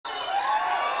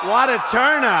What a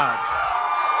turnout.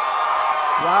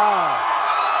 Wow.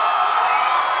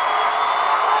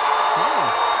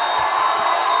 Oh.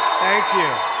 Thank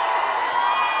you.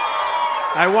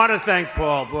 I want to thank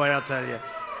Paul. Boy, I'll tell you.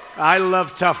 I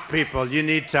love tough people. You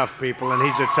need tough people, and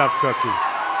he's a tough cookie.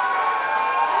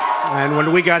 And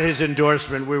when we got his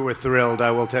endorsement, we were thrilled,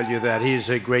 I will tell you that. He's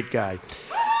a great guy.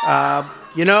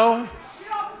 You know,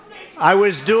 I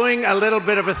was doing a little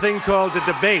bit of a thing called a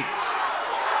debate.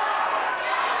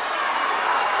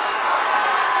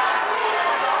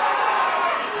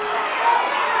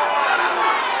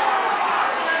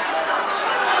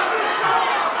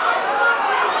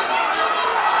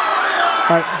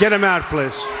 All right, get him out,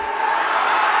 please.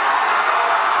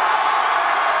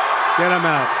 Get him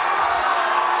out.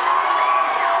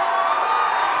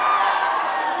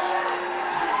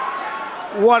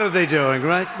 What are they doing,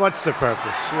 right? What's the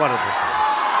purpose? What are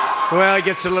they doing? Well, he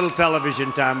gets a little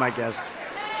television time, I guess.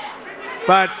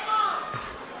 But,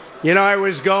 you know, I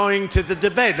was going to the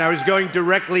debate, and I was going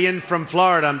directly in from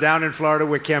Florida. I'm down in Florida.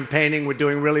 We're campaigning. We're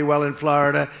doing really well in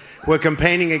Florida. We're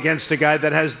campaigning against a guy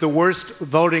that has the worst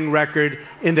voting record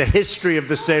in the history of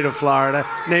the state of Florida,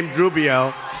 named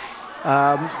Rubio.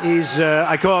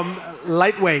 I call him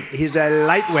lightweight. He's a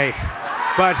lightweight.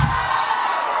 But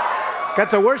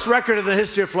got the worst record in the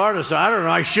history of Florida, so I don't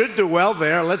know. I should do well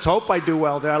there. Let's hope I do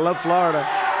well there. I love Florida.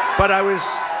 But I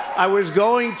was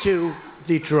going to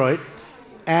Detroit,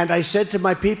 and I said to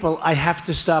my people, I have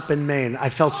to stop in Maine. I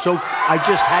just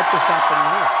had to stop in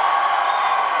Maine.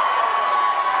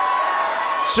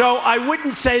 So I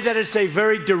wouldn't say that it's a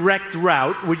very direct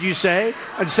route, would you say?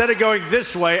 Instead of going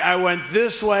this way, I went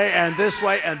this way, and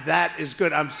that is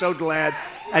good. I'm so glad.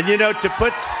 And you know, to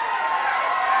put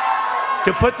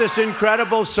this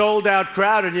incredible sold-out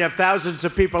crowd, and you have thousands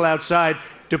of people outside,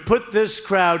 to put this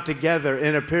crowd together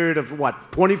in a period of,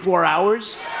 what, 24 hours?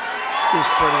 Is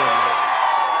pretty amazing.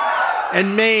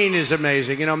 And Maine is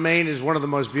amazing. You know, Maine is one of the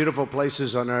most beautiful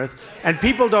places on earth. And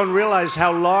people don't realize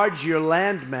how large your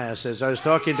land mass is. I was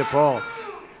talking to Paul.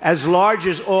 As large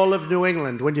as all of New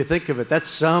England, when you think of it. That's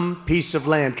some piece of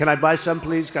land. Can I buy some,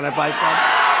 please? Can I buy some?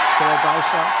 Can I buy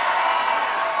some?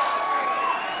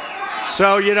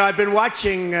 So, you know, I've been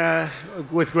watching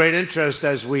with great interest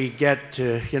as we get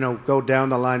to, you know, go down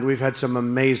the line. We've had some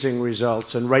amazing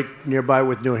results. And right nearby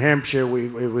with New Hampshire,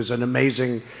 it was an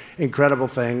amazing, incredible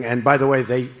thing. And by the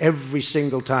way, every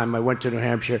single time I went to New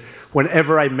Hampshire,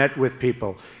 whenever I met with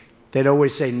people, they'd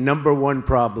always say, number one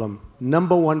problem,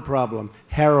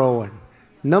 heroin.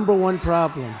 Number one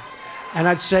problem. And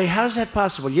I'd say, how's that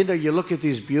possible? You know, you look at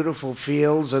these beautiful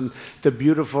fields and the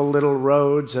beautiful little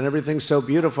roads and everything's so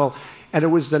beautiful. And it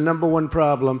was the number one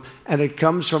problem. And it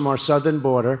comes from our southern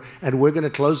border. And we're going to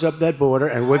close up that border.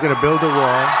 And we're going to build a wall.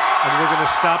 And we're going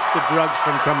to stop the drugs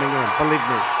from coming in. Believe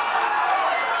me.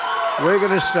 We're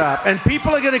going to stop. And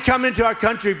people are going to come into our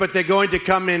country, but they're going to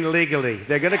come in legally.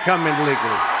 They're going to come in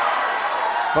legally.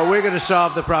 But we're going to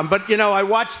solve the problem. But, you know, I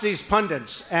watched these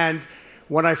pundits. And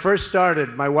when I first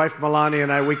started, my wife Melania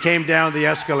and I, we came down the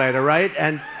escalator, right?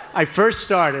 And I first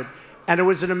started, and it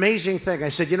was an amazing thing. I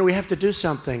said, you know, we have to do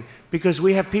something because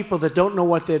we have people that don't know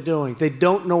what they're doing. They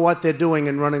don't know what they're doing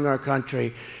in running our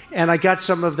country. And I got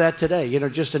some of that today, you know,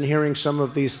 just in hearing some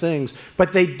of these things.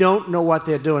 But they don't know what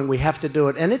they're doing. We have to do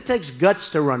it. And it takes guts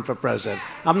to run for president.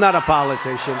 I'm not a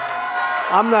politician.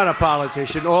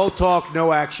 All talk,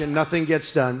 no action, nothing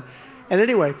gets done. And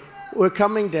anyway, we're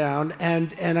coming down,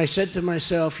 and I said to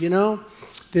myself, you know,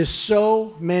 there's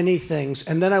so many things.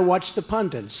 And then I watched the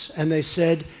pundits, and they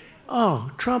said,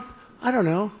 oh, Trump, I don't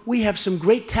know, we have some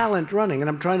great talent running. And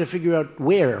I'm trying to figure out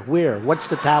where, what's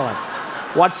the talent?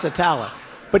 What's the talent?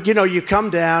 But, you know, you come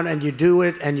down, and you do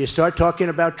it, and you start talking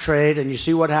about trade, and you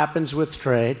see what happens with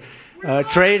trade.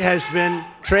 Trade has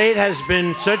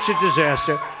been such a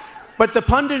disaster. But the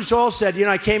pundits all said, you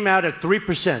know, I came out at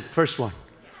 3%, first one.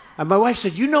 And my wife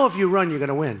said, you know if you run, you're going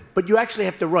to win. But you actually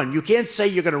have to run. You can't say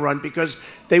you're going to run because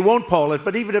they won't poll it.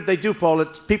 But even if they do poll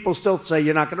it, people still say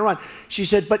you're not going to run. She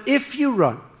said, but if you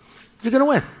run, you're going to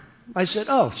win. I said,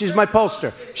 oh, she's my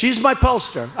pollster. She's my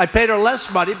pollster. I paid her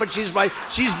less money, but she's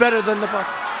better than the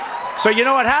pollster. So you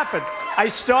know what happened? I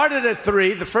started at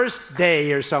 3 the first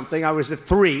day or something. I was at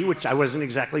 3, which I wasn't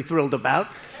exactly thrilled about.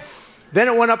 Then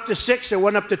it went up to 6. It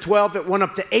went up to 12. It went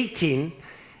up to 18.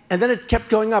 And then it kept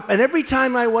going up. And every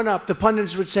time I went up, the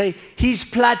pundits would say, he's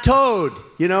plateaued,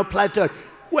 you know, plateaued.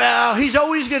 Well, he's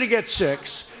always going to get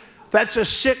 6. That's a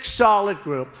 6 solid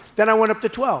group. Then I went up to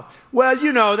 12. Well,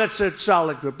 you know, that's a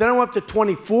solid group. Then I went up to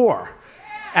 24.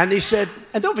 And he said,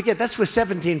 and don't forget, that's with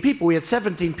 17 people. We had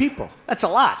 17 people. That's a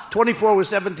lot. 24 with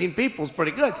 17 people is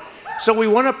pretty good. So we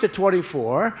went up to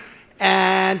 24.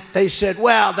 And they said,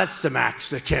 well, that's the max.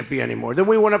 There can't be any more. Then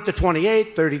we went up to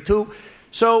 28, 32.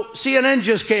 So CNN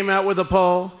just came out with a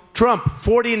poll. Trump,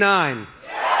 49.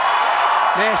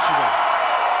 National.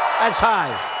 That's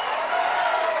high.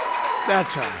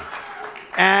 That's high.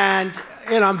 And,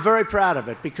 I'm very proud of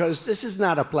it because this is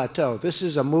not a plateau. This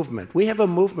is a movement. We have a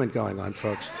movement going on,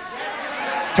 folks.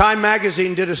 Time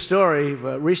magazine did a story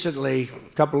recently,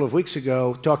 a couple of weeks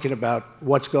ago, talking about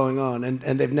what's going on, and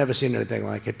they've never seen anything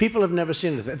like it. People have never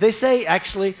seen anything. They say,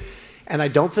 actually, and I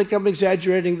don't think I'm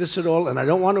exaggerating this at all, and I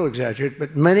don't want to exaggerate,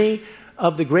 but many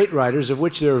of the great writers, of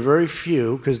which there are very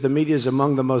few, because the media is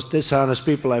among the most dishonest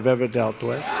people I've ever dealt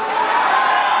with,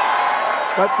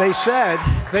 but they said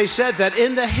that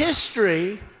in the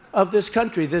history of this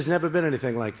country, there's never been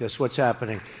anything like this, what's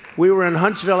happening. We were in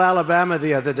Huntsville, Alabama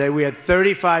the other day. We had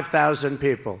 35,000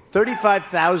 people.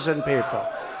 35,000 people.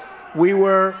 We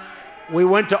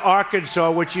went to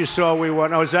Arkansas, which you saw we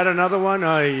won. Oh, is that another one?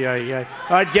 Oh, yeah, yeah.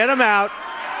 All right, get them out.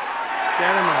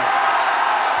 Get them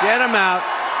out. Get them out.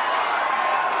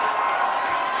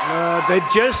 They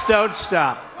just don't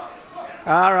stop.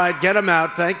 All right, get them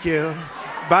out. Thank you.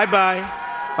 Bye-bye.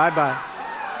 Bye-bye.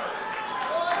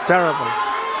 Terrible.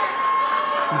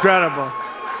 Incredible.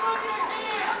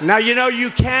 Now, you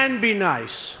can be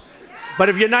nice. But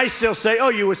if you're nice, they'll say, oh,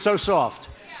 you were so soft.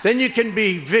 Then you can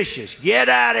be vicious. Get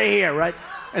out of here, right?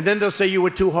 And then they'll say you were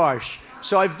too harsh.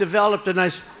 So I've developed a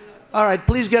nice, all right,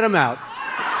 please get them out.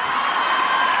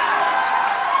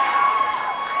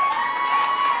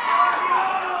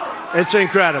 It's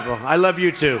incredible. I love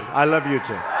you too. I love you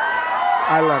too.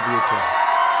 I love you too.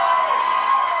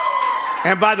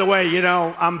 And by the way,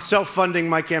 I'm self-funding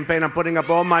my campaign. I'm putting up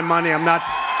all my money. I'm not,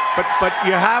 but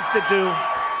you have to do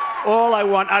all I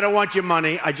want. I don't want your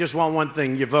money. I just want one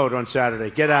thing. You vote on Saturday.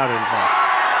 Get out and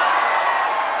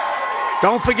vote.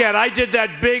 Don't forget, I did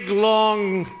that big,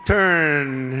 long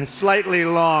turn, slightly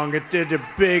long. It did a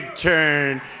big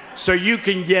turn. So you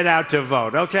can get out to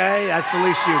vote, okay? That's the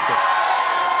least you can.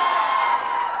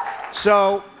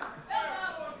 So,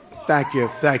 thank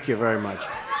you. Thank you very much.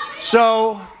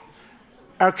 So,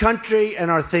 our country and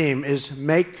our theme is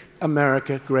Make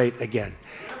America Great Again.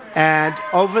 And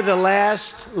over the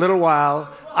last little while,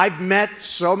 I've met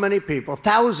so many people,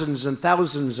 thousands and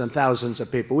thousands and thousands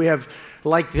of people. We have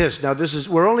like this. Now,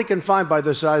 we're only confined by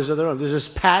the size of the room. This is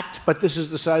packed, but this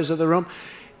is the size of the room.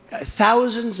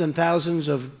 Thousands and thousands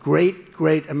of great,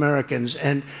 great Americans.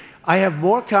 And I have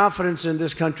more confidence in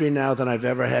this country now than I've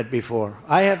ever had before.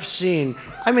 I have seen,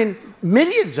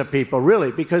 millions of people,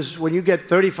 really, because when you get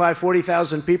 35,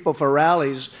 40,000 people for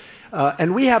rallies,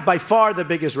 and we have by far the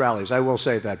biggest rallies, I will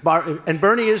say that. And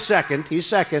Bernie is second. He's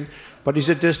second, but he's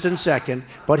a distant second.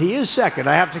 But he is second.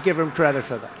 I have to give him credit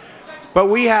for that. But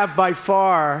we have by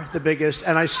far the biggest,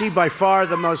 and I see by far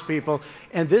the most people.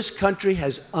 And this country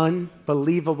has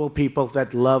unbelievable people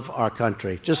that love our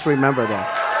country. Just remember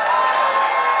that.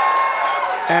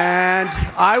 And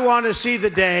I want to see the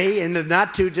day in the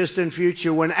not-too-distant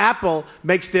future when Apple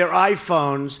makes their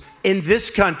iPhones in this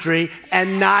country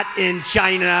and not in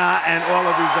China and all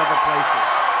of these other places.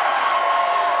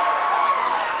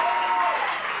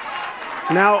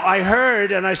 Now, I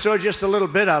heard, and I saw just a little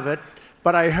bit of it,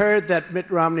 but I heard that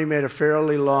Mitt Romney made a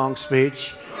fairly long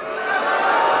speech.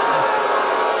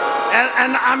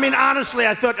 And honestly,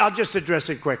 I thought I'll just address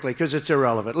it quickly because it's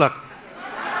irrelevant. Look.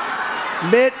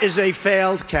 Mitt is a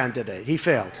failed candidate. He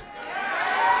failed.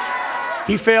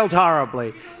 He failed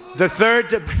horribly. The third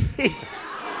debate,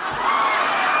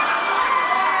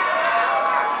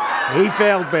 he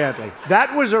failed badly.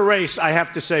 That was a race, I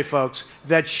have to say, folks,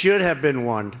 that should have been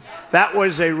won. That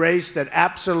was a race that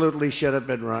absolutely should have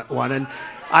been won. And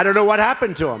I don't know what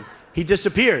happened to him. He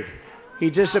disappeared. He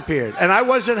disappeared. And I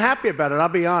wasn't happy about it, I'll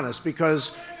be honest,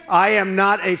 because I am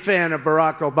not a fan of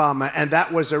Barack Obama, and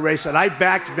that was a race. And I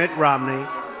backed Mitt Romney.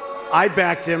 I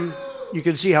backed him. You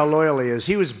can see how loyal he is.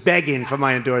 He was begging for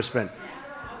my endorsement.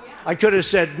 I could have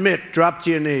said, Mitt, drop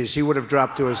to your knees. He would have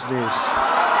dropped to his knees.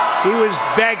 He was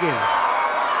begging.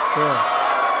 Sure.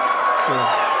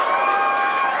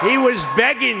 He was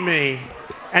begging me.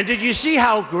 And did you see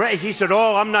how great? He said,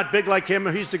 oh, I'm not big like him.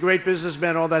 He's the great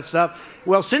businessman, all that stuff.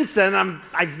 Well, since then,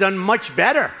 I've done much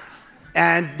better.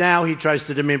 And now he tries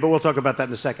to demean, but we'll talk about that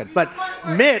in a second. But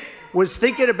Mitt was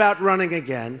thinking about running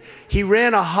again. He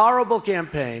ran a horrible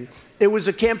campaign. It was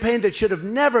a campaign that should have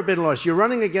never been lost. You're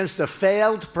running against a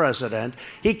failed president.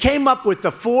 He came up with the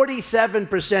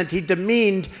 47%. He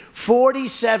demeaned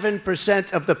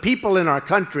 47% of the people in our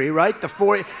country, right? The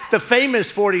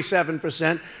famous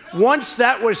 47%. Once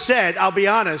that was said, I'll be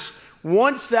honest,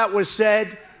 once that was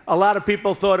said, a lot of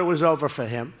people thought it was over for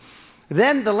him.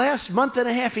 Then the last month and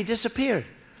a half, he disappeared.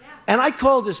 And I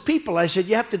called his people. I said,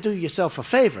 you have to do yourself a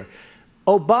favor.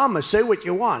 Obama, say what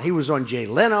you want. He was on Jay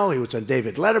Leno. He was on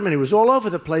David Letterman. He was all over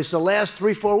the place the last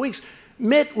 3-4 weeks.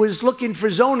 Mitt was looking for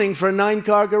zoning for a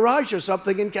 9-car garage or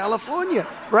something in California,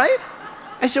 right?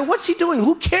 I said, what's he doing?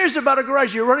 Who cares about a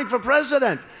garage? You're running for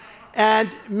president.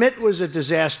 And Mitt was a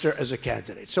disaster as a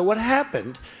candidate. So what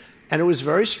happened, and it was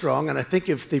very strong, and I think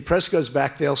if the press goes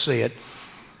back, they'll see it.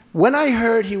 When I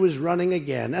heard he was running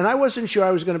again, and I wasn't sure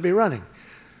I was going to be running,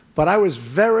 but I was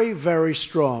very, very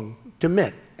strong to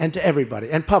Mitt and to everybody,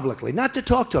 and publicly, not to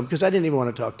talk to him, because I didn't even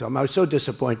want to talk to him. I was so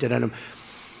disappointed in him,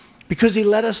 because he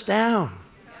let us down.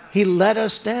 He let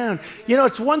us down. You know,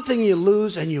 it's one thing you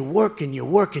lose, and you work, and you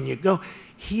work, and you go.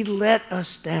 He let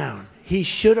us down. He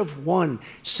should have won.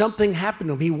 Something happened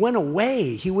to him. He went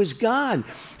away. He was gone.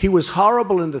 He was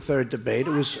horrible in the third debate.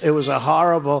 It was a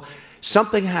horrible,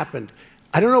 something happened.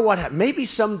 I don't know what happened. Maybe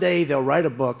someday they'll write a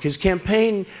book. His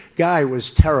campaign guy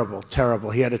was terrible,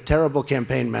 terrible. He had a terrible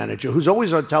campaign manager who's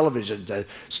always on television,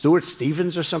 Stuart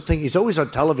Stevens or something. He's always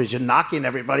on television knocking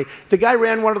everybody. The guy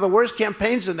ran one of the worst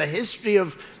campaigns in the history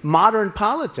of modern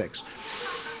politics.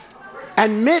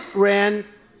 And Mitt ran,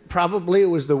 probably it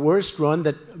was the worst run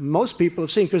that most people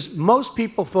have seen, because most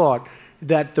people thought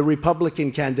that the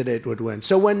Republican candidate would win.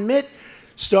 So when Mitt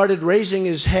started raising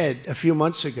his head a few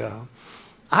months ago,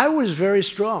 I was very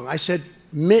strong. I said,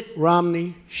 Mitt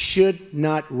Romney should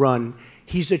not run.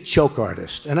 He's a choke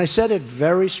artist. And I said it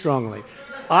very strongly.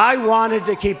 I wanted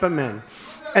to keep him in.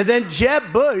 And then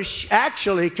Jeb Bush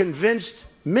actually convinced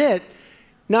Mitt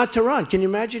not to run. Can you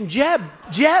imagine? Jeb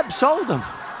sold him.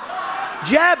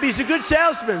 Jeb, he's a good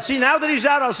salesman. See, now that he's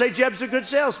out, I'll say Jeb's a good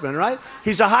salesman, right?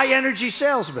 He's a high-energy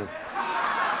salesman.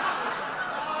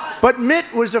 But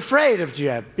Mitt was afraid of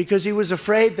Jeb, because he was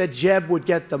afraid that Jeb would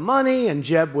get the money and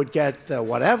Jeb would get the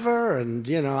whatever. And,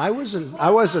 you know, I wasn't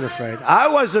afraid. I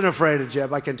wasn't afraid of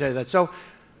Jeb, I can tell you that. So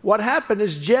what happened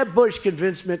is Jeb Bush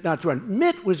convinced Mitt not to run.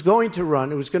 Mitt was going to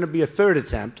run. It was going to be a third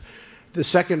attempt, the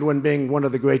second one being one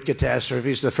of the great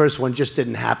catastrophes. The first one just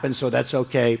didn't happen, so that's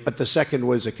okay. But the second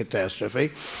was a catastrophe.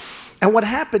 And what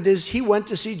happened is he went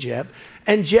to see Jeb,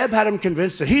 and Jeb had him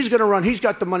convinced that he's going to run, he's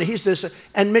got the money, he's this,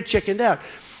 and Mitt chickened out.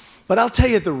 But I'll tell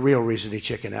you the real reason he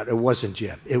chickened out. It wasn't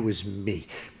Jeb. It was me.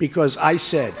 Because I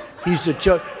said, he's the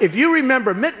choke. If you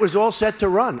remember, Mitt was all set to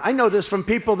run. I know this from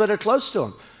people that are close to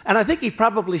him. And I think he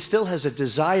probably still has a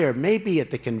desire, maybe at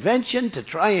the convention, to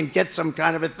try and get some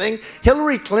kind of a thing.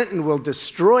 Hillary Clinton will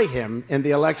destroy him in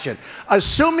the election.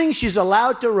 Assuming she's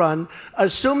allowed to run,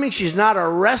 assuming she's not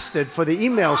arrested for the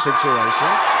email situation,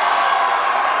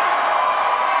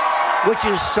 which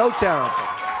is so terrible.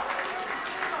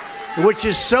 Which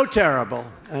is so terrible.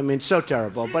 I mean, so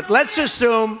terrible. But let's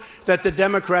assume that the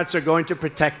Democrats are going to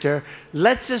protect her.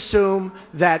 Let's assume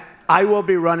that I will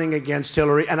be running against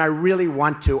Hillary, and I really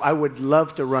want to. I would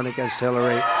love to run against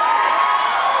Hillary.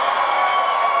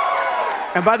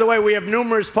 And by the way, we have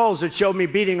numerous polls that show me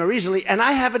beating her easily, and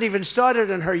I haven't even started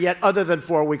on her yet, other than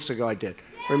 4 weeks ago I did.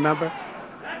 Remember?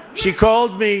 She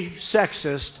called me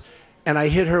sexist, and I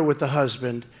hit her with the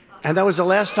husband, and that was the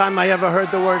last time I ever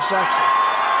heard the word sexist.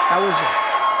 That was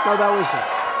it. No, that was it.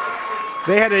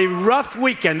 They had a rough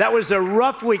weekend. That was a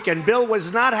rough weekend. Bill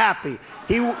was not happy.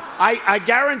 I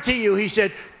guarantee you, he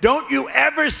said, don't you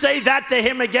ever say that to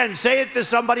him again. Say it to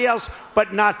somebody else,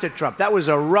 but not to Trump. That was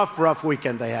a rough, rough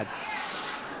weekend they had.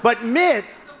 But Mitt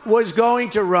was going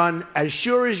to run, as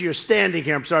sure as you're standing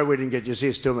here. I'm sorry we didn't get you to see,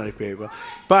 it's too many people.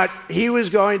 But he was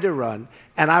going to run,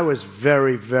 and I was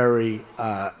very, very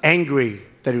angry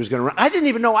that he was going to run. I didn't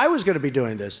even know I was going to be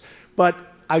doing this, but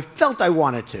I felt I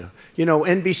wanted to. You know,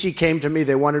 NBC came to me.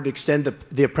 They wanted to extend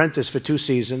The Apprentice for 2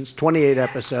 seasons, 28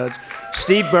 episodes.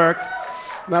 Steve Burke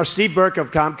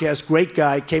of Comcast, great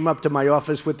guy, came up to my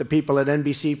office with the people at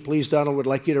NBC. Please, Donald, we'd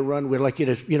like you to run. We'd like you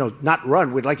to, you know, not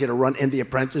run. We'd like you to run in The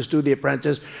Apprentice, do The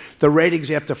Apprentice. The ratings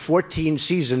after 14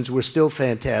 seasons were still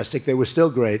fantastic. They were still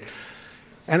great.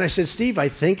 And I said, Steve, I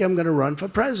think I'm going to run for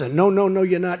president. No,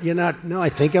 you're not. No, I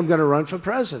think I'm going to run for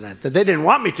president. They didn't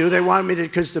want me to. They wanted me to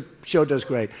because the show does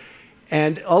great.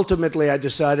 And ultimately, I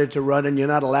decided to run, and you're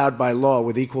not allowed by law,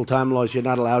 with equal time laws, you're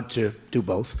not allowed to do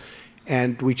both.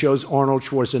 And we chose Arnold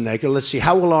Schwarzenegger. Let's see,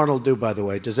 how will Arnold do, by the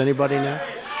way? Does anybody know?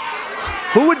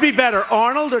 Who would be better,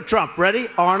 Arnold or Trump? Ready?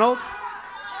 Arnold?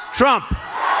 Trump.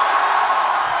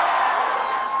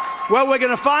 Well, we're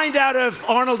going to find out if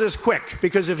Arnold is quick,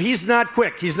 because if he's not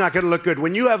quick, he's not going to look good.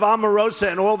 When you have Omarosa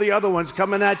and all the other ones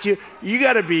coming at you, you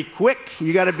got to be quick,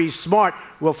 you got to be smart.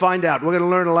 We'll find out. We're going to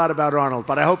learn a lot about Arnold,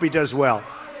 but I hope he does well.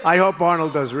 I hope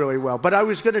Arnold does really well. But I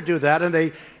was going to do that, and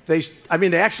they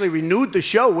actually renewed the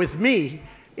show with me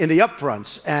in the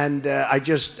upfronts, and I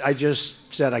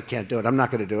just said I can't do it. I'm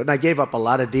not going to do it. And I gave up a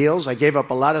lot of deals. I gave up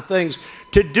a lot of things.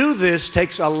 To do this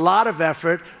takes a lot of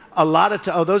effort, a lot of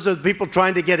time. Oh, those are the people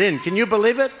trying to get in. Can you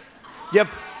believe it?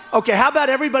 Yep. Okay, how about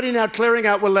everybody now clearing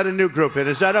out? We'll let a new group in.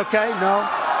 Is that okay? No?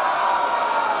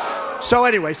 So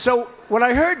anyway, so when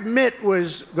I heard Mitt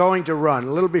was going to run,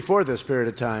 a little before this period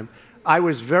of time, I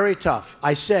was very tough.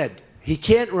 I said, he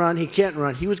can't run, he can't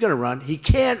run. He was going to run. He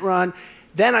can't run.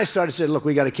 Then I started saying, look,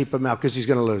 we got to keep him out because he's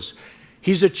going to lose.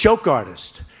 He's a choke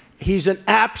artist. He's an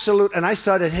absolute, and I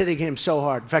started hitting him so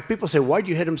hard. In fact, people say, why'd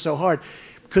you hit him so hard?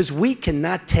 Because we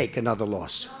cannot take another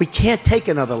loss. We can't take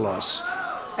another loss.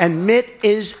 And Mitt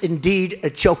is indeed a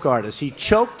choke artist. He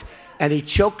choked, and he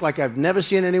choked like I've never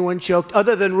seen anyone choked,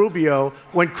 other than Rubio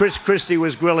when Chris Christie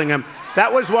was grilling him.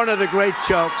 That was one of the great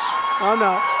chokes. Oh,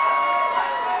 no.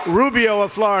 Rubio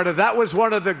of Florida, that was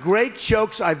one of the great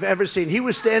chokes I've ever seen. He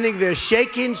was standing there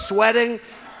shaking, sweating.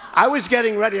 I was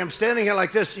getting ready. I'm standing here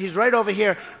like this. He's right over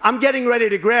here. I'm getting ready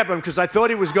to grab him because I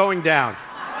thought he was going down.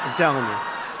 I'm telling you.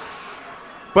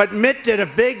 But Mitt did a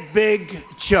big, big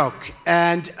choke,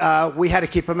 and we had to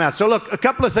keep him out. So look, a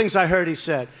couple of things I heard he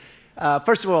said.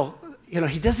 First of all, you know,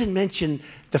 he doesn't mention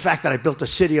the fact that I built a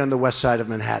city on the west side of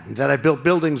Manhattan, that I built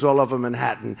buildings all over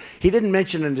Manhattan. He didn't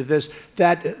mention into this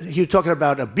that he was talking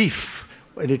about a beef,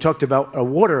 and he talked about a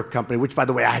water company, which, by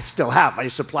the way, I still have. I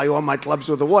supply all my clubs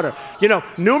with the water. You know,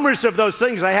 numerous of those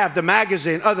things I have, the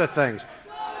magazine, other things.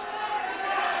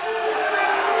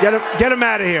 Get him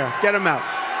out of here. Get him out.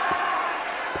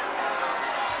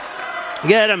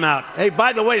 Get him out. Hey,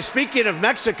 by the way, speaking of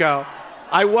Mexico,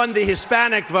 I won the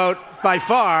Hispanic vote by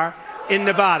far in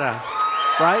Nevada,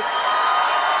 right?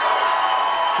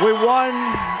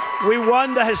 We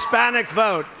won the Hispanic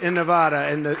vote in Nevada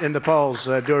in the polls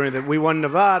we won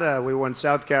Nevada, we won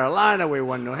South Carolina, we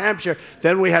won New Hampshire.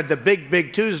 Then we had the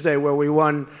big Tuesday where we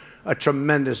won a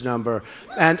tremendous number.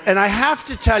 And I have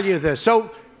to tell you this.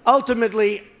 So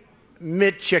ultimately,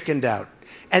 Mitt chickened out.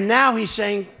 And now he's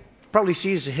saying, probably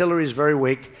sees Hillary's very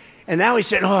weak. And now he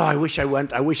said, oh, I wish I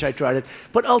went. I wish I tried it.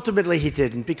 But ultimately, he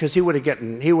didn't, because he would have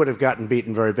gotten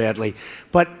beaten very badly.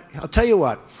 But I'll tell you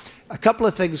what, a couple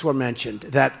of things were mentioned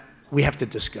that we have to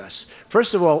discuss.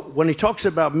 First of all, when he talks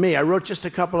about me, I wrote just a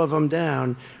couple of them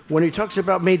down. When he talks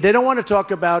about me, they don't want to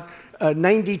talk about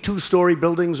 92-story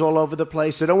buildings all over the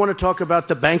place. They don't want to talk about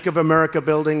the Bank of America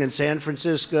building in San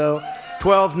Francisco,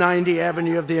 1290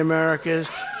 Avenue of the Americas.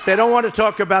 They don't want to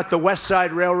talk about the West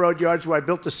Side Railroad Yards, where I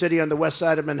built a city on the west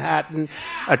side of Manhattan,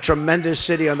 a tremendous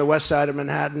city on the west side of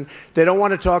Manhattan. They don't want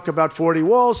to talk about 40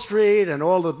 Wall Street and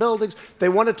all the buildings. They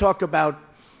want to talk about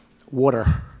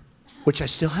water, which I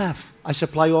still have. I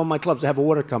supply all my clubs. I have a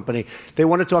water company. They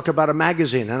want to talk about a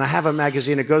magazine, and I have a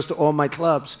magazine. It goes to all my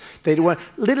clubs. They do a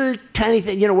little tiny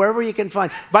thing, you know, wherever you can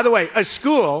find. By the way, a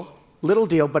school, little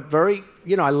deal, but very,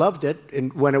 you know, I loved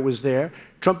it when it was there.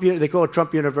 Trump, they call it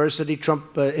Trump University,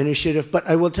 Trump Initiative. But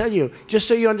I will tell you, just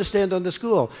so you understand on the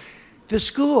school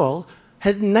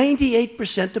had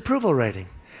 98% approval rating.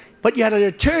 But you had an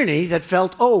attorney that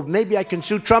felt, oh, maybe I can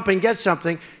sue Trump and get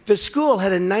something. The school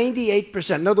had a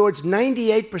 98%. In other words,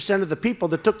 98% of the people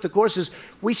that took the courses,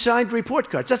 we signed report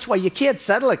cards. That's why you can't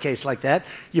settle a case like that.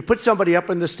 You put somebody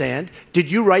up in the stand.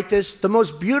 Did you write this? The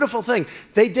most beautiful thing.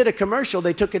 They did a commercial.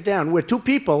 They took it down where two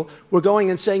people were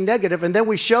going and saying negative, and then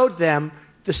we showed them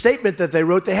the statement that they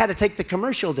wrote. They had to take the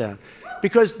commercial down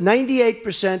because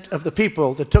 98% of the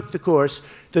people that took the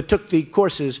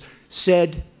courses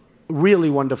said really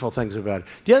wonderful things about it.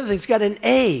 The other thing's got an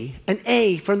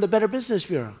A from the Better Business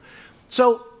Bureau.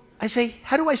 So I say,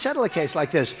 how do I settle a case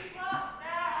like this?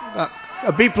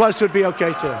 A B plus would be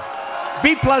okay too.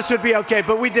 B plus would be okay,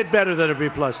 but we did better than a B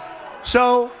plus.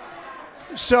 So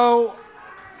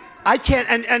I can't,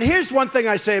 and here's one thing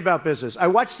I say about business. I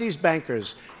watch these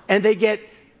bankers, and they get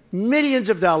millions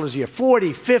of dollars a year, $40,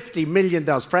 $50 million.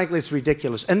 Frankly, it's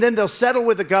ridiculous. And then they'll settle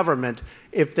with the government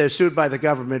if they're sued by the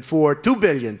government for $2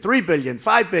 billion, $3 billion,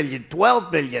 $5 billion,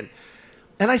 $12 billion.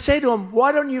 And I say to them,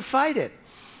 why don't you fight it?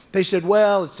 They said,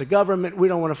 well, it's the government. We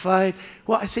don't want to fight.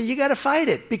 Well, I say, you got to fight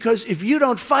it, because if you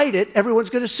don't fight it, everyone's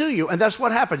going to sue you. And that's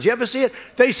what happens. You ever see it?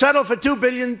 They settle for $2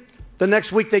 billion. The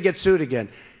next week, they get sued again.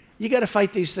 You got to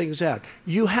fight these things out.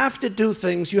 You have to do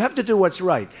things. You have to do what's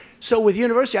right. So with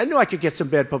university, I knew I could get some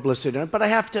bad publicity on it, but I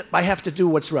have to do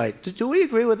what's right. Do we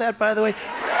agree with that, by the way?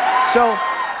 So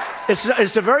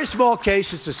it's a very small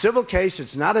case. It's a civil case.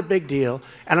 It's not a big deal.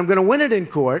 And I'm going to win it in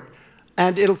court.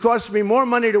 And it'll cost me more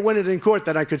money to win it in court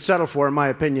than I could settle for, in my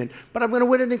opinion. But I'm going to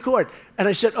win it in court. And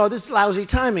I said, oh, this is lousy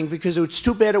timing, because it's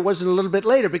too bad it wasn't a little bit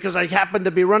later, because I happened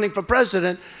to be running for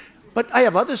president. But I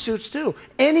have other suits too.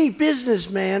 Any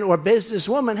businessman or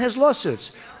businesswoman has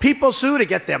lawsuits. People sue to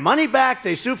get their money back.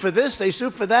 They sue for this. They sue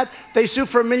for that. They sue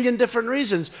for a million different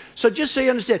reasons. So just so you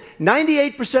understand,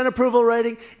 98% approval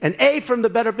rating, an A from the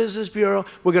Better Business Bureau.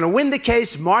 We're going to win the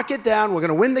case. Mark it down. We're going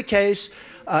to win the case.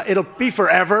 It'll be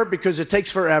forever because it takes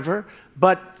forever.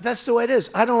 But that's the way it is.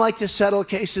 I don't like to settle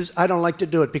cases. I don't like to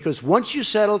do it because once you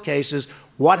settle cases,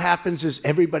 what happens is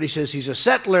everybody says he's a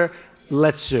settler.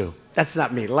 Let's sue. That's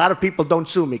not me. A lot of people don't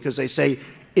sue me because they say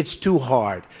it's too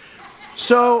hard.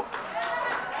 So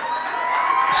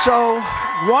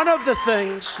one of the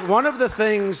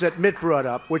things that Mitt brought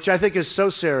up, which I think is so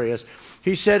serious,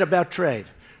 he said about trade.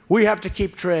 We have to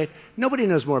keep trade. Nobody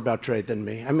knows more about trade than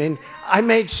me. I mean, I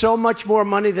made so much more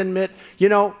money than Mitt. You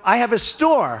know, I have a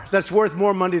store that's worth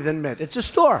more money than Mitt. It's a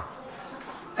store.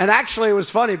 And actually, it was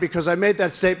funny because I made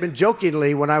that statement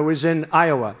jokingly when I was in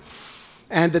Iowa.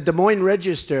 And the Des Moines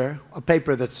Register, a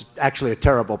paper that's actually a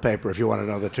terrible paper if you want to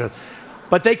know the truth,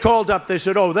 but they called up, they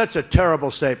said, oh, that's a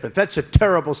terrible statement. That's a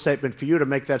terrible statement for you to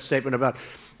make that statement about.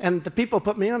 And the people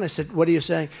put me on. I said, what are you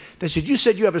saying? They said, you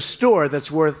said you have a store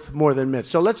that's worth more than Mitt.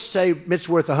 So let's say Mitt's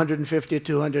worth $150 or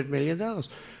 $200 million.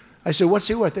 I said, what's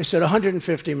he worth? They said,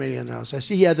 $150 million. I said,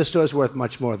 yeah, the store's worth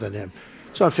much more than him.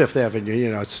 It's on Fifth Avenue,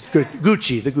 you know, it's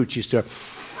Gucci, the Gucci store.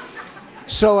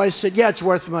 So I said, yeah, it's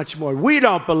worth much more. We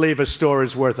don't believe a store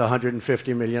is worth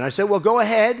 $150 million. I said, well, go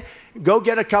ahead, go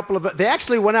get a couple of, they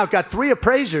actually went out, got 3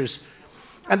 appraisers,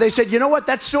 and they said, you know what,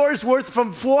 that store is worth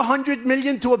from $400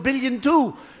 million to $1 billion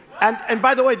too. And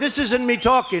by the way, this isn't me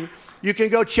talking. You can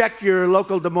go check your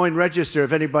local Des Moines Register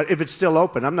if it's still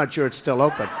open. I'm not sure it's still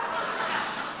open.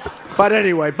 But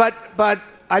anyway, but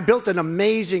I built an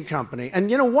amazing company. And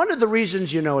you know, one of the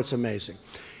reasons you know it's amazing,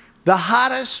 the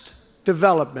hottest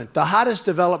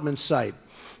development site,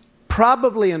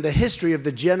 probably in the history of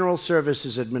the General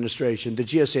Services Administration, the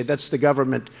GSA, that's the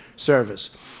government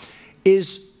service,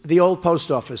 is the old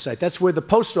post office site. That's where the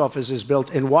post office is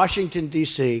built in Washington,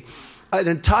 D.C., an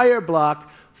entire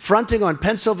block fronting on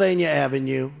Pennsylvania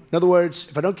Avenue. In other words,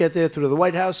 if I don't get there through the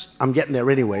White House, I'm getting there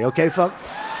anyway, okay, folks?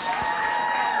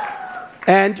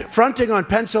 And fronting on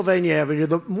Pennsylvania Avenue,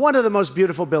 one of the most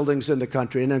beautiful buildings in the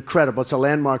country, and incredible. It's a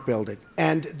landmark building.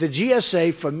 And the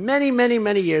GSA for many, many,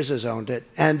 many years has owned it,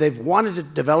 and they've wanted to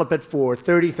develop it for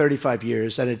 30, 35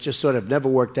 years, and it just sort of never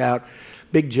worked out.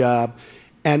 Big job,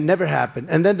 and never happened.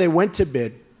 And then they went to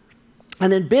bid.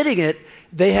 And in bidding it,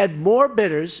 they had more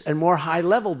bidders and more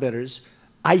high-level bidders,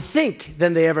 I think,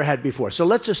 than they ever had before. So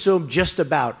let's assume it's just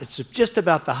about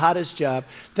the hottest job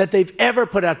that they've ever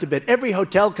put out to bid. Every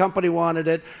hotel company wanted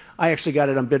it. I actually got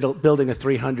it on building a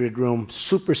 300-room,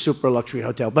 super, super luxury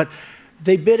hotel. But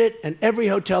they bid it, and every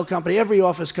hotel company, every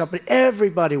office company,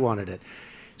 everybody wanted it.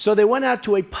 So they went out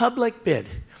to a public bid.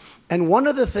 And one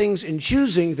of the things in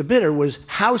choosing the bidder was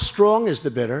how strong is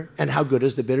the bidder and how good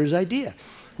is the bidder's idea.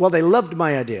 Well, they loved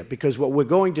my idea because what we're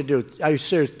going to do,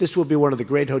 this will be one of the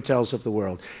great hotels of the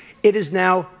world. It is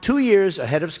now 2 years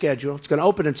ahead of schedule. It's going to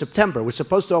open in September. We're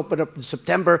supposed to open up in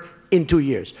September in 2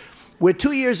 years. We're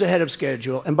 2 years ahead of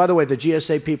schedule. And by the way, the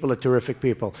GSA people are terrific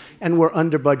people. And we're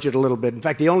under budget a little bit. In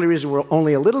fact, the only reason we're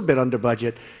only a little bit under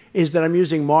budget is that I'm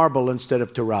using marble instead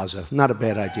of terrazzo. Not a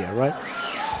bad idea, right?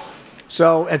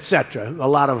 So, et cetera. A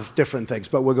lot of different things.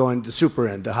 But we're going to super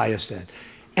end, the highest end.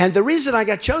 And the reason I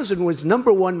got chosen was,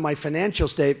 number one, my financial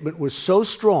statement was so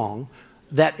strong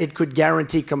that it could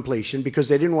guarantee completion because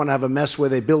they didn't want to have a mess where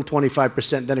they build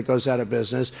 25%, then it goes out of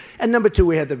business. And number two,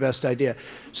 we had the best idea.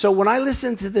 So when I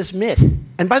listened to this Mitt,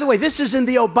 and by the way, this is in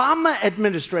the Obama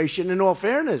administration, in all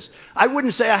fairness. I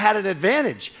wouldn't say I had an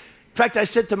advantage. In fact, I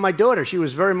said to my daughter, she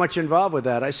was very much involved with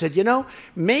that. I said, you know,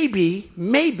 maybe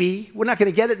we're not going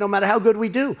to get it no matter how good we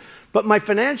do. But my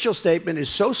financial statement is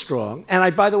so strong, and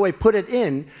I, by the way, put it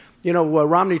in, you know,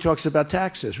 Romney talks about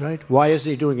taxes, right? Why isn't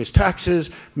he doing his taxes?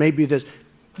 Maybe this.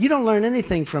 You don't learn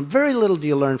anything from, very little do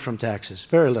you learn from taxes,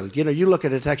 very little. You know, you look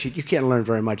at a tax sheet, you can't learn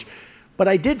very much. But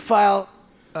I did file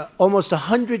almost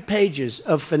 100 pages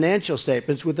of financial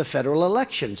statements with the federal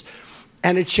elections.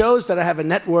 And it shows that I have a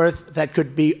net worth that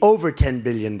could be over $10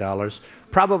 billion,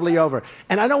 probably over.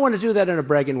 And I don't want to do that in a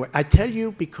bragging way. I tell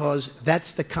you because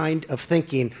that's the kind of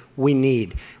thinking we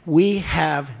need. We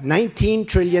have $19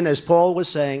 trillion, as Paul was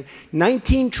saying,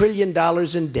 $19 trillion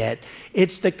in debt.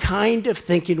 It's the kind of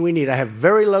thinking we need. I have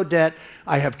very low debt.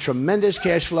 I have tremendous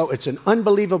cash flow. It's an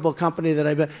unbelievable company that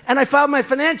I built. And I filed my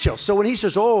financials. So when he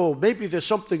says, oh, maybe there's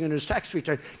something in his tax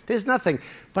return, there's nothing.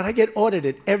 But I get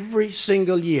audited every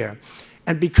single year.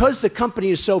 And because the company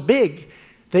is so big,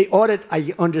 they audit,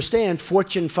 I understand,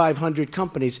 Fortune 500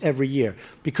 companies every year.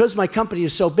 Because my company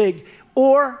is so big,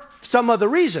 or some other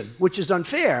reason, which is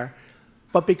unfair,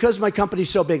 But because my company's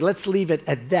so big, let's leave it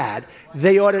at that.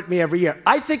 They audit me every year.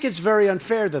 I think it's very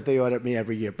unfair that they audit me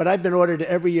every year, but I've been audited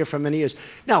every year for many years.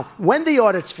 Now, when the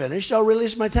audit's finished, I'll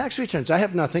release my tax returns. I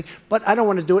have nothing, but I don't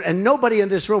want to do it. And nobody in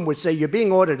this room would say, you're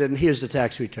being audited and here's the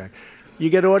tax return. You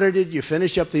get audited, you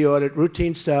finish up the audit,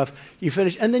 routine stuff, you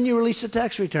finish, and then you release the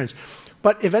tax returns.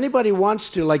 But if anybody wants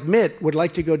to, like Mitt, would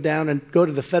like to go down and go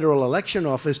to the Federal Election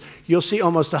Office, you'll see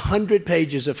almost 100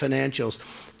 pages of financials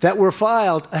that were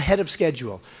filed ahead of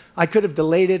schedule. I could have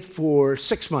delayed it for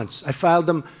 6 months. I filed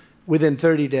them within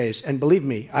 30 days. And believe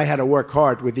me, I had to work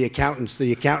hard with the accountants.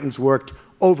 The accountants worked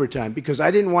overtime because I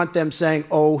didn't want them saying,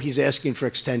 oh, he's asking for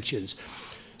extensions.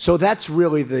 So that's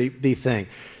really the thing.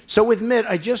 So with Mitt,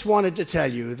 I just wanted to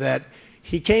tell you that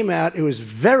he came out, it was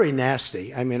very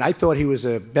nasty. I mean, I thought he was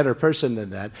a better person than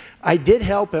that. I did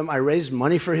help him. I raised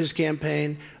money for his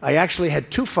campaign. I actually had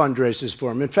 2 fundraisers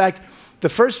for him. In fact, the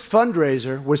first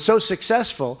fundraiser was so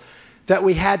successful that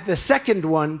we had the second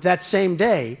one that same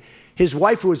day. His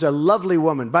wife, who was a lovely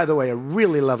woman, by the way, a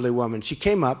really lovely woman, she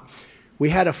came up. We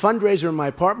had a fundraiser in my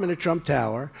apartment at Trump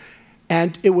Tower,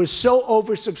 and it was so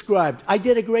oversubscribed. I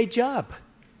did a great job.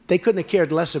 They couldn't have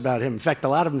cared less about him. In fact, a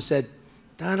lot of them said,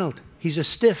 Donald, he's a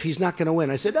stiff. He's not going to win.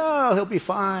 I said, oh, he'll be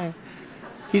fine.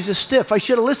 He's a stiff. I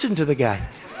should have listened to the guy.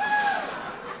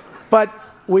 But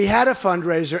we had a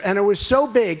fundraiser, and it was so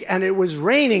big, and it was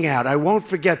raining out. I won't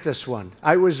forget this one.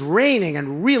 I was raining,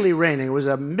 and really raining. It was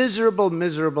a miserable,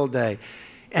 miserable day.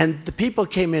 And the people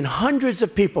came in, hundreds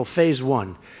of people, phase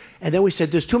 1. And then we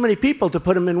said, there's too many people to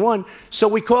put them in one. So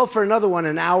we called for another one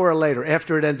an hour later,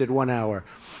 after it ended 1 hour.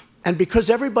 And because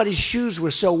everybody's shoes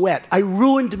were so wet, I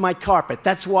ruined my carpet.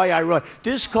 That's why I wrote.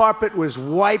 This carpet was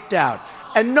wiped out.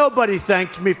 And nobody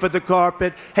thanked me for the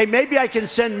carpet. Hey, maybe I can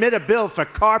send Mitt a bill for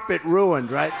carpet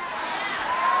ruined, right?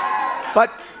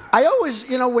 But I always,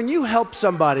 you know, when you help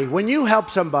somebody,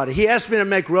 he asked me to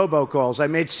make robocalls. I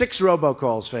made 6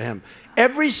 robocalls for him.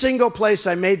 Every single place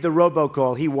I made the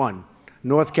robocall, he won.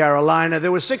 North Carolina,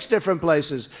 there were 6 different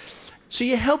places. So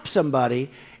you help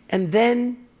somebody, and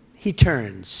then he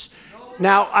turns.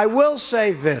 Now, I will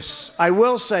say this.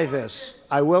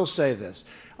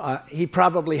 He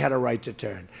probably had a right to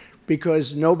turn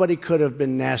because nobody could have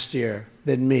been nastier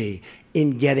than me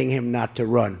in getting him not to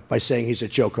run by saying he's a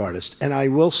joke artist. And I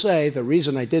will say the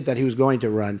reason I did that, he was going to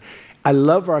run. I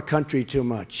love our country too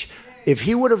much. If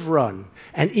he would have run,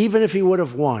 and even if he would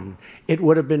have won, it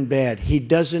would have been bad. He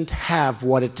doesn't have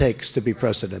what it takes to be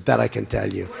president, that I can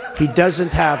tell you. He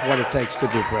doesn't have what it takes to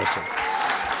be president.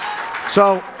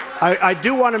 So I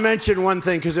do want to mention one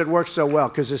thing because it worked so well,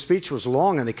 because his speech was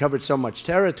long and they covered so much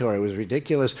territory. It was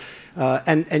ridiculous.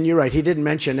 And you're right, he didn't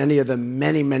mention any of the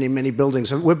many, many, many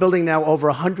buildings. We're building now over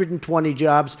 120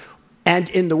 jobs and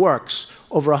in the works,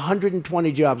 over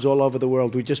 120 jobs all over the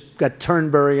world. We just got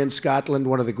Turnberry in Scotland,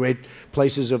 one of the great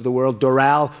places of the world.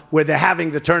 Doral, where they're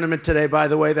having the tournament today, by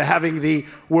the way. They're having the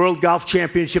World Golf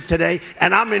Championship today.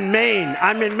 And I'm in Maine.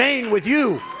 I'm in Maine with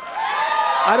you.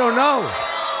 I don't know.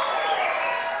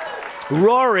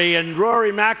 Rory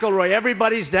McIlroy,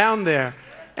 everybody's down there.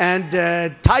 And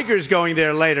Tiger's going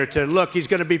there later to look, he's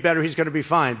going to be better, he's going to be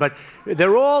fine. But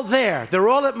they're all there. They're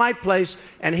all at my place.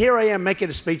 And here I am making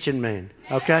a speech in Maine.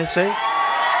 Okay, see?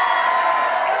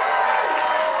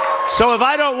 So if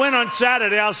I don't win on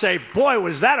Saturday, I'll say, boy,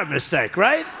 was that a mistake,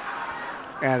 right?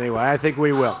 Anyway, I think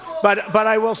we will. But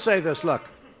I will say this, look,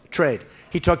 trade.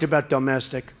 He talked about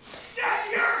domestic.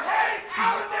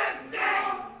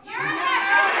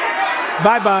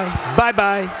 Bye-bye.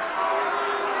 Bye-bye.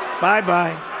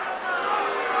 Bye-bye.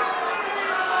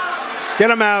 Get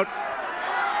him out.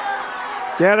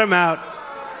 Get him out.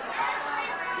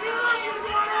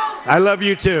 I love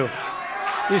you too.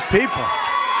 These people.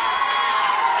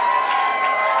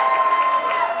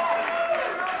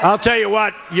 I'll tell you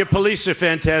what, your police are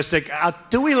fantastic.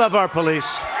 Do we love our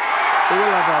police? Do we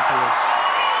love our police?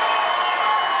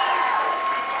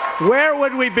 Where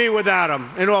would we be without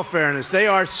them, in all fairness? They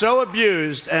are so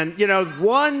abused, and, you know,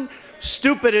 one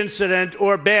stupid incident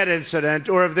or bad incident,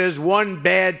 or if there's one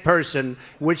bad person,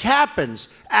 which happens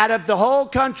out of the whole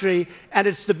country, and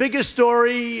it's the biggest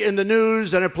story in the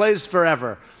news, and it plays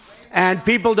forever. And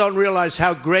people don't realize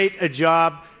how great a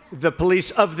job the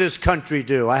police of this country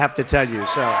do, I have to tell you.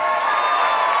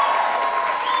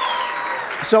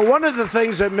 So one of the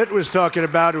things that Mitt was talking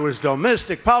about was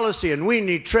domestic policy, and we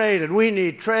need trade, and we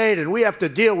need trade, and we have to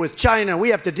deal with China, we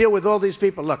have to deal with all these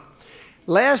people. Look,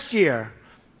 last year,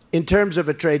 in terms of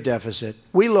a trade deficit,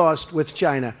 we lost with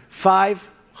China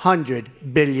 $500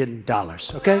 billion,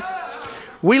 okay?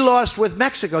 We lost with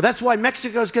Mexico. That's why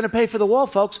Mexico's going to pay for the wall,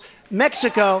 folks.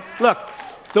 Mexico, look,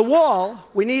 the wall,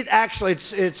 we need, actually,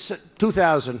 it's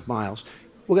 2,000 miles.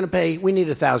 we're going to pay, we need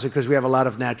 1,000 because we have a lot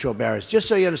of natural barriers. Just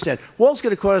so you understand, wall's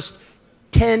going to cost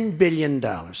 $10 billion.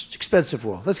 It's an expensive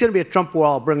wall. That's going to be a Trump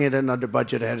wall. I'll bring it in under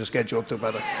budget ahead of schedule, too,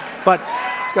 by the way. But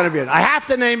it's going to be it. I have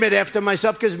to name it after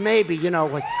myself because maybe, you know,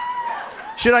 like,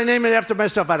 should I name it after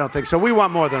myself? I don't think so. We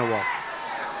want more than a wall.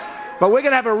 But we're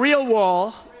going to have a real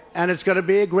wall, and it's going to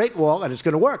be a great wall, and it's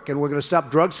going to work. And we're going to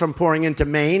stop drugs from pouring into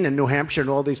Maine and New Hampshire and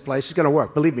all these places. It's going to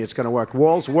work. Believe me, it's going to work.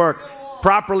 Walls work.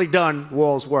 Properly done,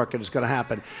 walls work, and it's going to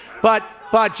happen. But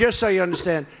just so you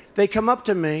understand, they come up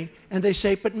to me, and they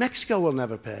say, but Mexico will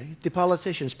never pay. The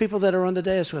politicians, people that are on the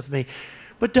dais with me.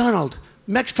 But Donald,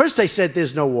 first they said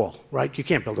there's no wall, right? You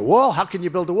can't build a wall. How can you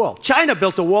build a wall? China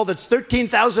built a wall that's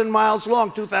 13,000 miles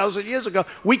long 2,000 years ago.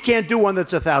 We can't do one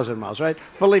that's 1,000 miles, right?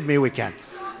 Believe me, we can.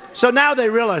 So now they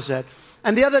realize that.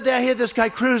 And the other day I hear this guy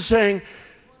Cruz saying,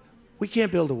 we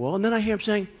can't build a wall. And then I hear him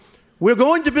saying, we're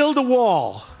going to build a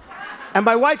wall. And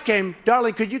my wife came,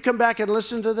 darling, could you come back and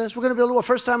listen to this? We're going to build a wall.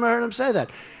 First time I heard him say that.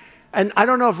 And I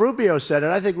don't know if Rubio said it.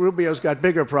 I think Rubio's got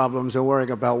bigger problems than worrying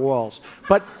about walls.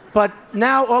 But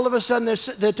now, all of a sudden,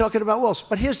 they're talking about walls.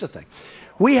 But here's the thing.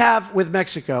 We have, with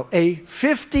Mexico, a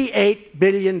 $58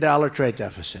 billion trade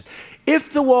deficit.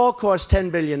 If the wall costs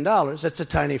 $10 billion, that's a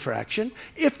tiny fraction.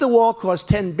 If the wall costs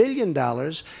 $10 billion,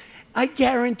 I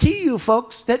guarantee you,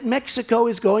 folks, that Mexico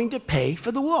is going to pay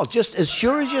for the wall, just as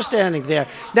sure as you're standing there.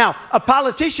 Now, a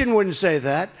politician wouldn't say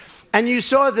that. And you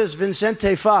saw this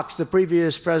Vicente Fox, the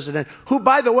previous president, who,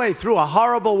 by the way, threw a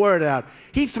horrible word out.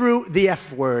 He threw the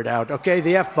F word out, okay,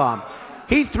 the F-bomb.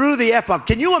 He threw the F-bomb.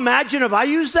 Can you imagine if I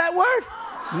used that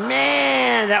word?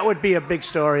 Man, that would be a big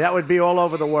story. That would be all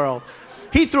over the world.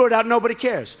 He threw it out, nobody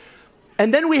cares.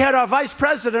 And then we had our vice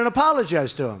president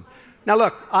apologize to him. Now,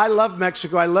 look, I love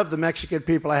Mexico. I love the Mexican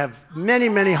people. I have many,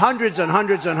 many hundreds and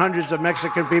hundreds and hundreds of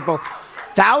Mexican people.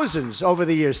 Thousands over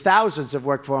the years, thousands have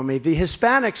worked for me. The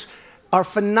Hispanics are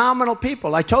phenomenal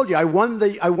people. I told you, I won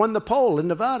the poll in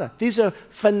Nevada. These are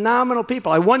phenomenal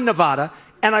people. I won Nevada,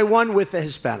 and I won with the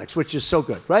Hispanics, which is so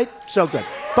good, right? So good.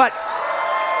 But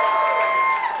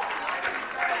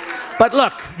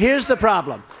look, here's the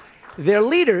problem. Their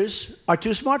leaders are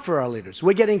too smart for our leaders.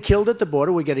 We're getting killed at the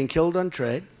border. We're getting killed on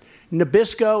trade.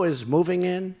 Nabisco is moving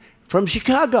in from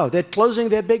Chicago. They're closing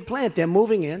their big plant. They're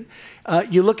moving in.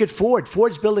 You look at Ford.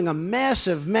 Ford's building a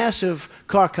massive, massive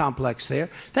car complex there.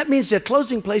 That means they're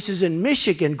closing places in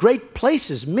Michigan, great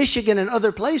places, Michigan and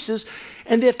other places,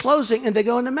 and they're closing and they're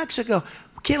going to Mexico.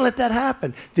 We can't let that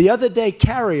happen. The other day,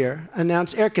 Carrier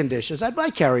announced air conditioners. I buy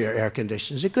Carrier air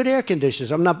conditioners. They're good air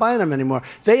conditioners. I'm not buying them anymore.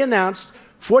 They announced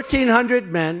 1,400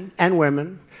 men and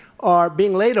women are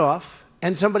being laid off.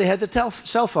 And somebody had the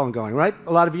cell phone going, right?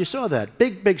 A lot of you saw that.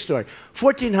 Big, big story.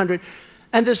 1,400.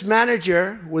 And this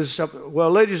manager was,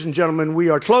 well, ladies and gentlemen, we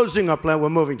are closing our plant. We're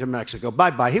moving to Mexico.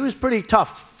 Bye-bye. He was pretty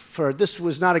tough. This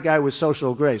was not a guy with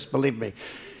social grace, believe me.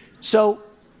 So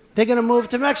they're going to move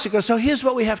to Mexico. So here's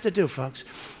what we have to do, folks.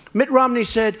 Mitt Romney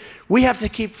said, we have to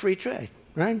keep free trade.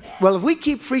 Right? Well, if we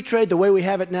keep free trade the way we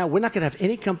have it now, we're not going to have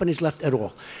any companies left at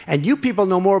all. And you people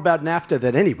know more about NAFTA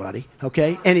than anybody,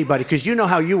 okay? Anybody, because you know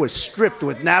how you were stripped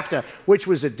with NAFTA, which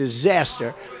was a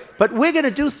disaster. But we're going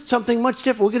to do something much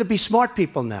different. We're going to be smart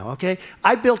people now, okay?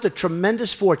 I built a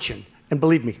tremendous fortune. And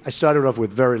believe me, I started off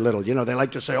with very little. You know, they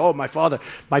like to say, oh, my father.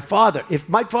 If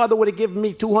my father would have given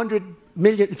me $200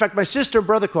 million, in fact, my sister and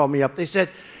brother called me up. They said,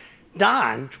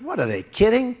 Don, what are they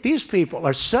kidding? These people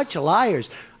are such liars.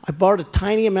 I borrowed a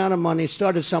tiny amount of money,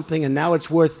 started something, and now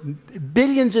it's worth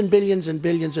billions and billions and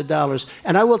billions of dollars.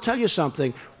 And I will tell you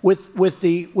something, with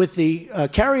the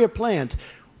Carrier plant,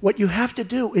 what you have to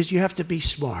do is you have to be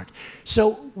smart.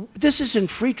 So this isn't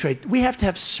free trade. We have to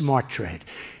have smart trade.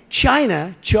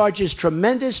 China charges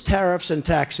tremendous tariffs and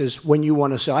taxes when you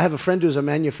want to sell. I have a friend who's a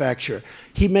manufacturer.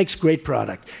 He makes great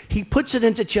product. He puts it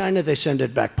into China, they send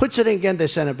it back. Puts it in again, they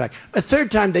send it back. A third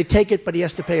time, they take it, but he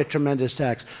has to pay a tremendous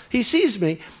tax. He sees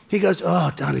me. He goes,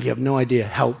 oh, Donald, you have no idea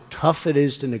how tough it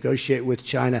is to negotiate with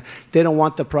China. They don't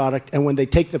want the product, and when they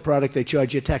take the product, they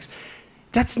charge you a tax.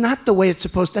 That's not the way it's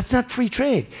supposed to. That's not free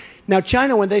trade. Now,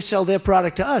 China, when they sell their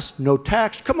product to us, no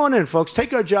tax. Come on in, folks.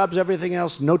 Take our jobs, everything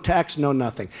else. No tax, no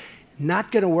nothing.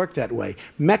 Not going to work that way.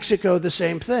 Mexico, the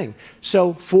same thing.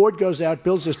 So Ford goes out,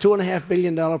 builds this $2.5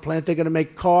 billion plant. They're going to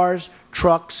make cars,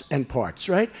 trucks, and parts,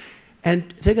 right?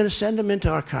 And they're going to send them into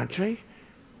our country.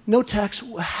 No tax.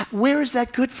 Where is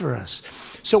that good for us?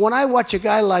 So when I watch a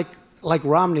guy like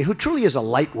Romney, who truly is a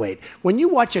lightweight, when you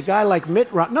watch a guy like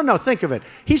Mitt Romney, no, think of it.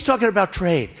 He's talking about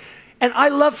trade. And I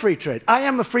love free trade. I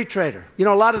am a free trader. You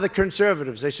know, a lot of the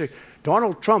conservatives, they say,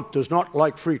 Donald Trump does not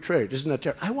like free trade. Isn't that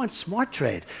terrible? I want smart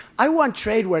trade. I want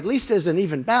trade where at least there's an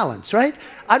even balance, right?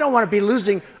 I don't want to be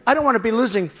losing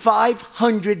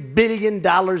 $500 billion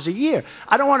a year.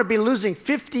 I don't want to be losing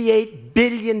 $58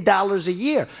 billion a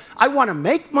year. I want to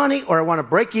make money or I want to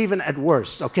break even at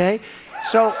worst, okay?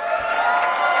 So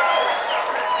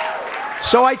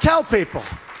I tell people,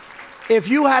 if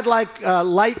you had like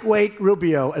lightweight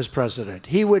Rubio as president,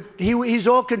 he's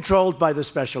all controlled by the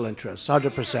special interests,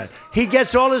 100%. He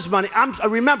gets all his money.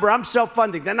 Remember, I'm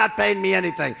self-funding. They're not paying me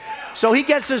anything. So he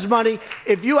gets his money.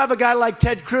 If you have a guy like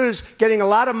Ted Cruz getting a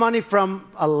lot of money from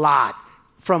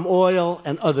oil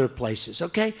and other places,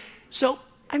 okay? So,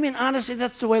 I mean, honestly,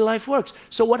 that's the way life works.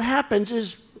 So what happens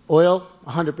is oil,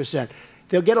 100%.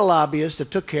 They'll get a lobbyist that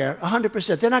took care,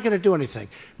 100%. They're not going to do anything.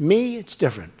 Me, it's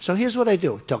different. So here's what I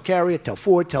do. Tell Carrier, tell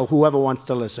Ford, tell whoever wants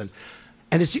to listen.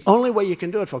 And it's the only way you can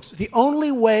do it, folks. The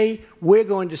only way we're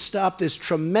going to stop this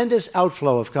tremendous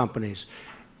outflow of companies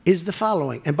is the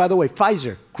following. And by the way,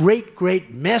 Pfizer,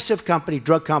 great, massive company,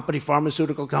 drug company,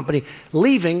 pharmaceutical company,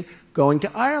 leaving, going to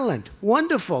Ireland.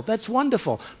 Wonderful. That's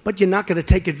wonderful. But you're not going to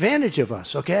take advantage of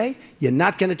us, okay? You're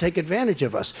not going to take advantage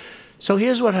of us. So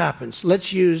here's what happens.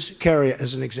 Let's use Carrier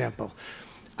as an example.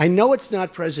 I know it's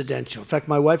not presidential. In fact,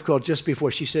 my wife called just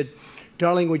before. She said,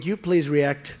 darling, would you please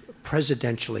react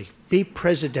presidentially? Be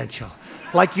presidential.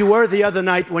 Like you were the other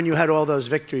night when you had all those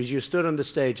victories. You stood on the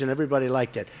stage and everybody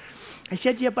liked it. I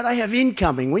said, yeah, but I have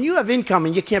incoming. When you have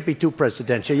incoming, you can't be too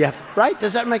presidential. You have to, right?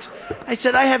 Does that make sense? I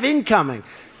said, I have incoming.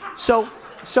 So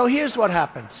here's what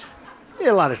happens. There's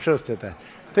a lot of truth to that.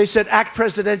 They said, act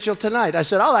presidential tonight. I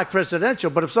said, I'll act presidential,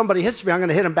 but if somebody hits me, I'm going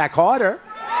to hit him back harder.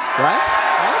 Right?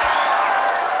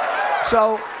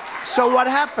 So what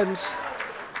happens,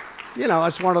 you know,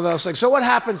 it's one of those things. So what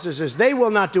happens is they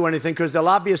will not do anything because the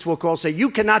lobbyists will call, say, you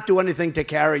cannot do anything to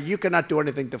Carrier, you cannot do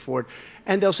anything to Ford.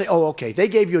 And they'll say, oh, okay, they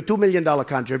gave you a $2 million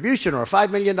contribution or a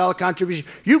 $5 million contribution.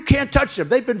 You can't touch them.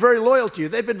 They've been very loyal to you.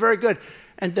 They've been very good.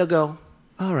 And they'll go,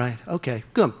 all right, okay,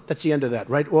 good. That's the end of that,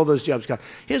 right? All those jobs gone.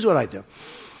 Here's what I do.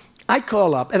 I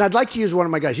call up, and I'd like to use one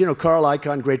of my guys. You know, Carl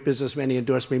Icahn, great businessman, he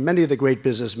endorsed me. Many of the great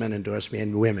businessmen endorse me,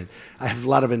 and women. I have a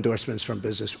lot of endorsements from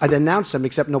business. I'd announce them,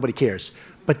 except nobody cares.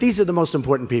 But these are the most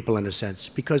important people, in a sense,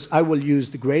 because I will use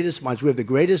the greatest minds. We have the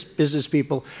greatest business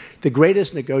people, the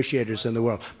greatest negotiators in the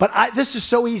world. But this is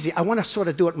so easy. I want to sort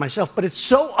of do it myself, but it's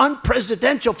so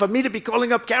unpresidential for me to be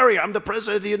calling up Carrier. I'm the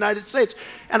President of the United States.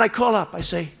 And I call up. I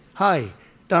say, hi,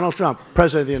 Donald Trump,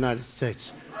 President of the United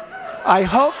States. I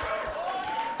hope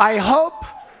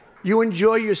you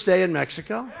enjoy your stay in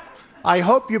Mexico. I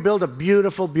hope you build a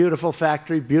beautiful, beautiful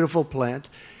factory, beautiful plant.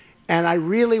 And I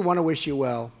really want to wish you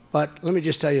well. But let me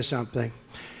just tell you something.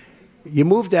 You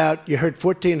moved out, you hurt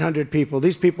 1,400 people.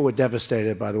 These people were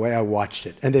devastated, by the way. I watched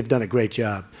it, and they've done a great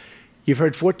job. You've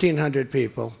hurt 1,400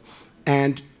 people,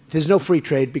 and there's no free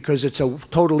trade because it's a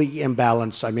totally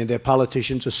imbalanced. I mean, their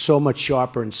politicians are so much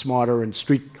sharper and smarter and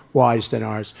streetwise than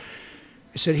ours.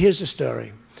 I said, here's the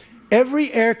story.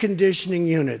 Every air conditioning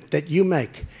unit that you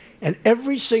make, and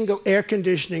every single air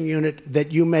conditioning unit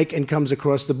that you make and comes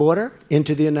across the border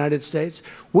into the United States,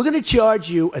 we're going to charge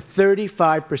you a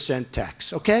 35%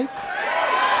 tax, okay?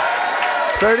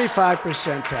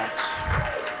 35% tax.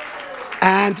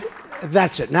 And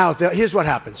that's it. Now, here's what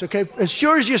happens, okay? As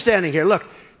sure as you're standing here, look,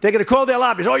 they're going to call their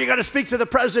lobbyists. Oh, you got to speak to the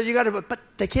president. You got to, but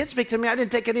they can't speak to me. I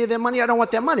didn't take any of their money. I don't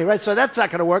want their money, right? So that's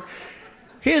not going to work.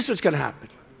 Here's what's going to happen.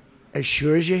 As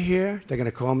sure as you're here, they're going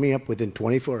to call me up within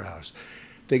 24 hours.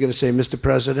 They're going to say, Mr.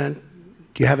 President,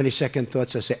 do you have any second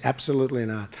thoughts? I say, absolutely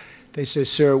not. They say,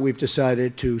 sir, we've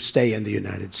decided to stay in the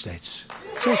United States.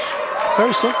 So,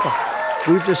 very simple.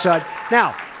 We've decided.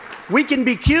 Now, we can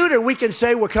be cute or we can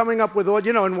say we're coming up with all,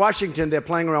 you know, in Washington, they're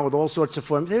playing around with all sorts of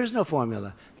formulas. There's no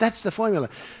formula. That's the formula.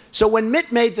 So when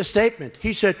Mitt made the statement,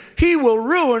 he said, he will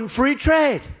ruin free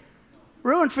trade.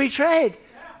 Ruin free trade.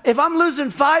 If I'm losing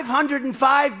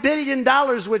 $505 billion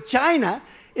with China,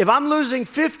 if I'm losing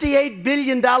 $58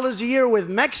 billion a year with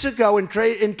Mexico in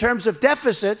terms of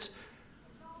deficits,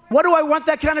 what do I want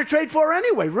that kind of trade for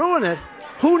anyway? Ruin it.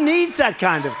 Who needs that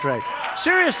kind of trade?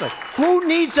 Seriously, who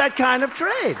needs that kind of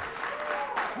trade?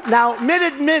 Now, Mitt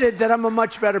admitted that I'm a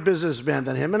much better businessman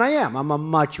than him, and I am. I'm a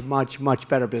much, much, much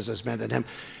better businessman than him.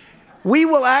 We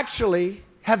will actually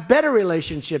have better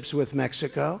relationships with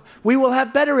Mexico. We will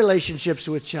have better relationships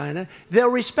with China. They'll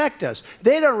respect us.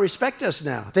 They don't respect us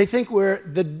now. They think we're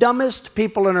the dumbest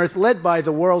people on earth, led by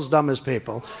the world's dumbest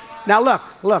people. Now,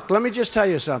 look, let me just tell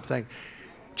you something.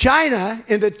 China,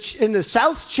 in the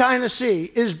South China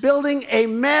Sea, is building a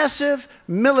massive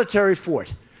military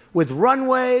fort with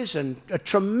runways and a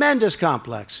tremendous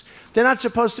complex. They're not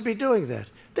supposed to be doing that.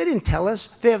 They didn't tell us.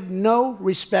 They have no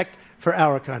respect for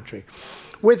our country.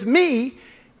 With me,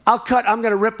 I'm going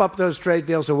to rip up those trade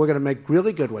deals, and we're going to make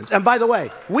really good ones. And by the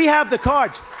way, we have the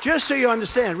cards, just so you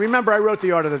understand. Remember, I wrote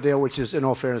The Art of the Deal, which is, in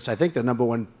all fairness, I think the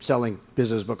 #1 selling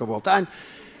business book of all time.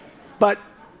 But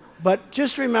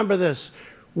just remember this.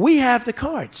 We have the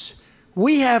cards.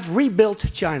 We have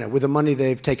rebuilt China with the money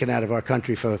they've taken out of our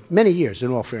country for many years,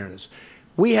 in all fairness.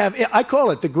 We have, I call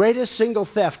it the greatest single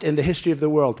theft in the history of the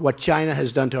world, what China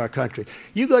has done to our country.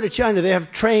 You go to China, they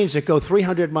have trains that go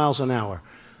 300 miles an hour.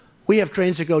 We have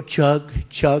trains that go chug,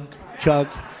 chug, chug,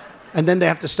 and then they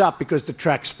have to stop because the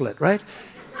track split, right?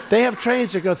 They have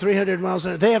trains that go 300 miles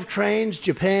an hour. They have trains,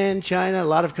 Japan, China, a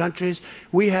lot of countries.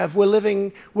 We're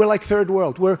like third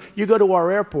world. You go to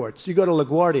our airports, you go to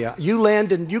LaGuardia, you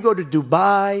land and you go to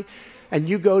Dubai, and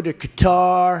you go to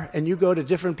Qatar, and you go to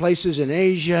different places in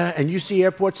Asia, and you see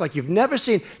airports like you've never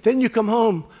seen. Then you come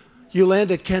home, you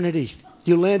land at Kennedy,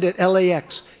 you land at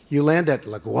LAX, you land at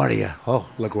LaGuardia. Oh,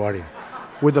 LaGuardia.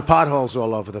 With the potholes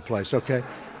all over the place, okay?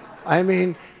 I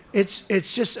mean, it's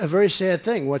just a very sad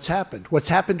thing what's happened. What's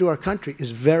happened to our country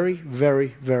is very,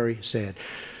 very, very sad.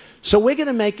 So we're going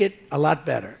to make it a lot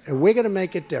better, and we're going to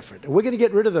make it different. And we're going to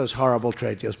get rid of those horrible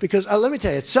trade deals because, let me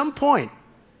tell you, at some point,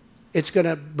 it's going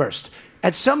to burst.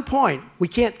 At some point, we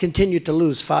can't continue to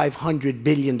lose $500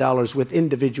 billion with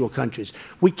individual countries.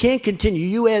 We can't continue.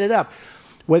 You add it up.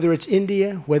 Whether it's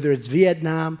India, whether it's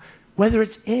Vietnam, whether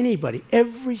it's anybody,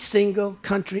 every single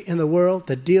country in the world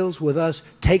that deals with us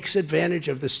takes advantage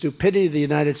of the stupidity of the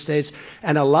United States,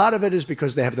 and a lot of it is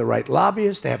because they have the right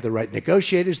lobbyists, they have the right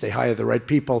negotiators, they hire the right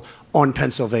people on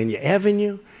Pennsylvania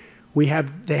Avenue. They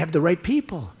have the right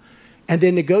people. And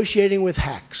they're negotiating with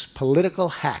hacks, political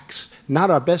hacks, not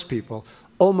our best people,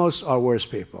 almost our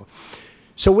worst people.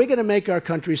 So we're going to make our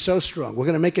country so strong. We're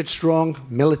going to make it strong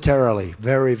militarily,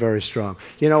 very, very strong.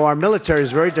 You know, our military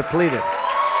is very depleted.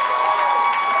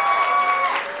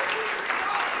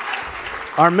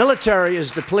 Our military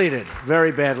is depleted,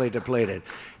 very badly depleted.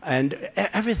 And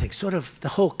everything, sort of the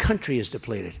whole country is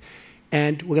depleted.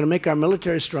 And we're going to make our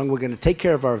military strong. We're going to take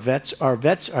care of our vets. Our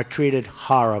vets are treated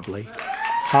horribly.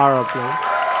 Horribly.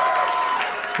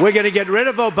 We're going to get rid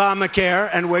of Obamacare,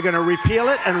 and we're going to repeal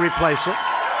it and replace it.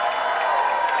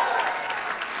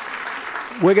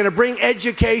 We're going to bring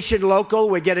education local.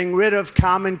 We're getting rid of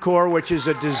Common Core, which is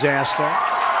a disaster.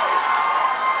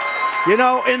 You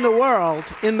know, in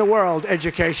the world,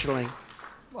 educationally,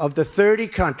 of the 30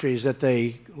 countries that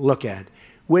they look at,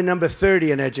 we're number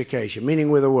 30 in education,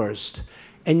 meaning we're the worst.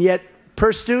 And yet,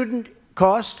 per student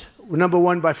cost, we're number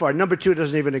 1 by far. Number 2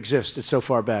 doesn't even exist. It's so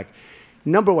far back.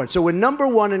 Number 1. So we're number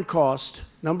 1 in cost,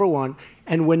 number 1,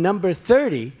 and we're number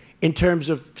 30 in terms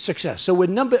of success. So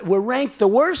we're ranked the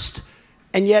worst,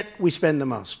 and yet we spend the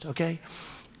most, okay?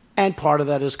 And part of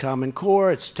that is Common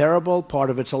Core. It's terrible. Part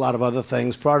of it's a lot of other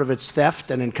things. Part of it's theft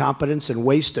and incompetence and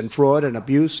waste and fraud and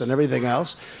abuse and everything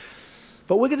else.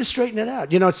 But we're going to straighten it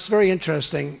out. You know, it's very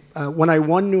interesting. When I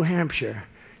won New Hampshire,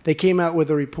 they came out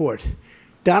with a report.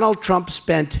 Donald Trump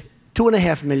spent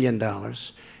 $2.5 million.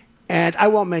 And I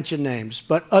won't mention names,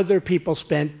 but other people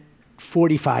spent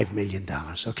 $45 million,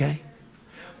 okay?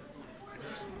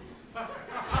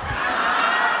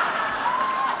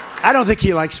 I don't think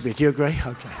he likes me. Do you agree?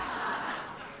 Okay.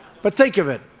 But think of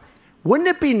it. Wouldn't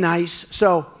it be nice?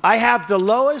 So I have the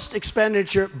lowest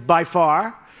expenditure by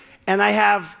far, and I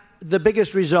have the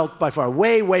biggest result by far.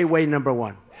 Way, way, way number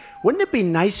 1. Wouldn't it be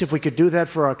nice if we could do that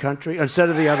for our country instead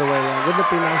of the other way around? Wouldn't it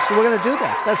be nice? We're going to do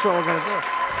that. That's what we're going to do.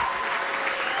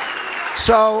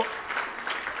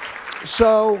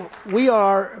 So we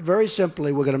are, very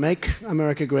simply, we're going to make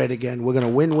America great again. We're going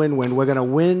to win, win, win. We're going to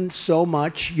win so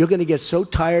much. You're going to get so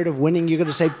tired of winning. You're going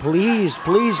to say, please,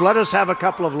 please, let us have a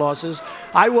couple of losses.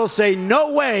 I will say,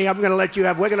 no way I'm going to let you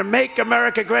have. We're going to make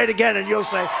America great again. And you'll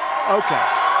say, okay.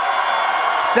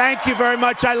 Thank you very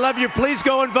much. I love you. Please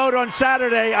go and vote on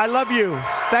Saturday. I love you.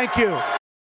 Thank you.